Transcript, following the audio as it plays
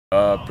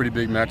pretty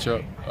big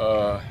matchup.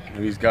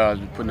 These guys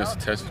have been putting us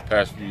to test the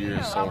past few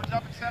years, so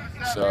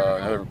it's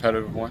another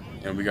repetitive one,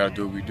 and we got to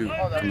do what we do,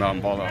 come out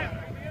and ball out.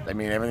 I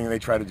mean, everything they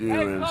try to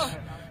do is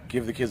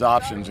give the kids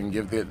options and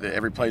give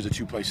every play is a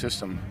two-play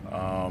system.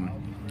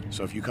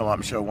 So if you come up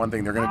and show one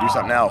thing, they're going to do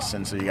something else,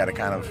 and so you got to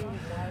kind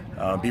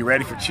of be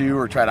ready for two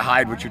or try to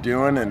hide what you're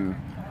doing. And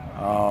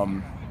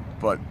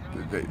but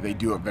they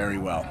do it very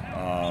well.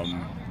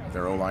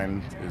 Their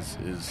O-line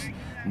is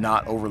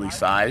not overly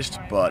sized,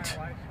 but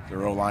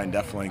their O-line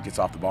definitely gets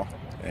off the ball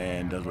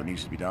and does what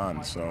needs to be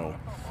done. So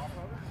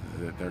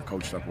they're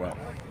coached up well.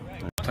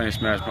 Playing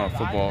smash mouth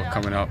football,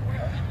 coming up,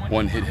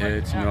 one hit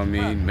heads, you know what I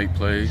mean, make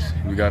plays.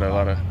 We got a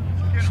lot of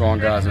strong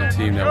guys on the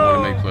team that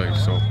want to make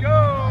plays. So,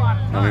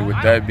 I mean,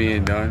 with that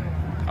being done,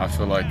 I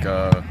feel like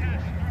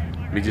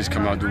we just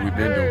come out and do what we've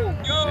been doing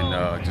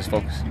and just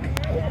focus.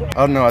 I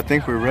don't know. I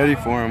think we're ready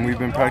for them. We've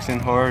been practicing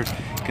hard,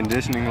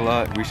 conditioning a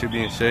lot. We should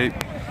be in shape.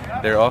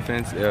 Their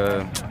offense,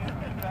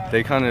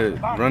 they kind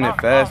of run it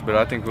fast, but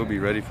I think we'll be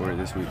ready for it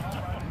this week.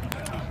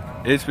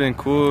 It's been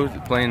cool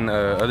playing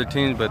other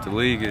teams, but the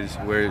league is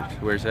where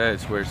it's at.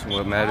 It's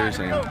what matters,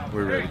 and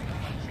we're ready.